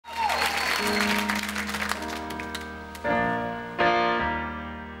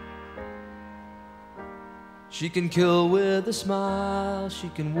She can kill with a smile, she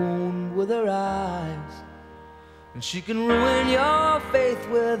can wound with her eyes, and she can ruin your faith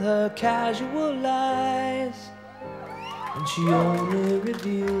with her casual lies. And she only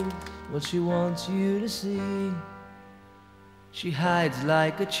reveals what she wants you to see. She hides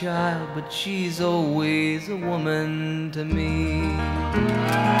like a child, but she's always a woman to me.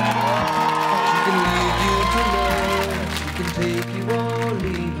 She can lead you to love, she can take you or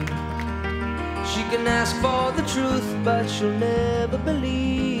leave. She can ask for the truth, but she'll never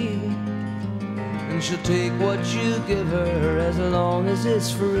believe. And she'll take what you give her as long as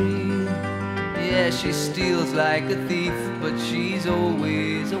it's free. Yeah, she steals like a thief, but she's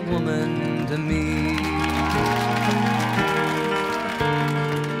always a woman to me.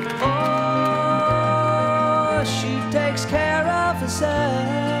 Oh, she takes care of herself.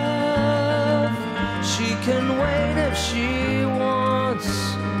 She can wait if she wants.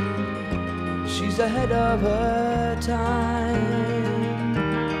 She's ahead of her time.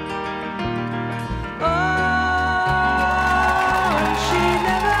 Oh, she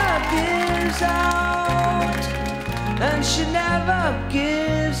never gives out, and she never gives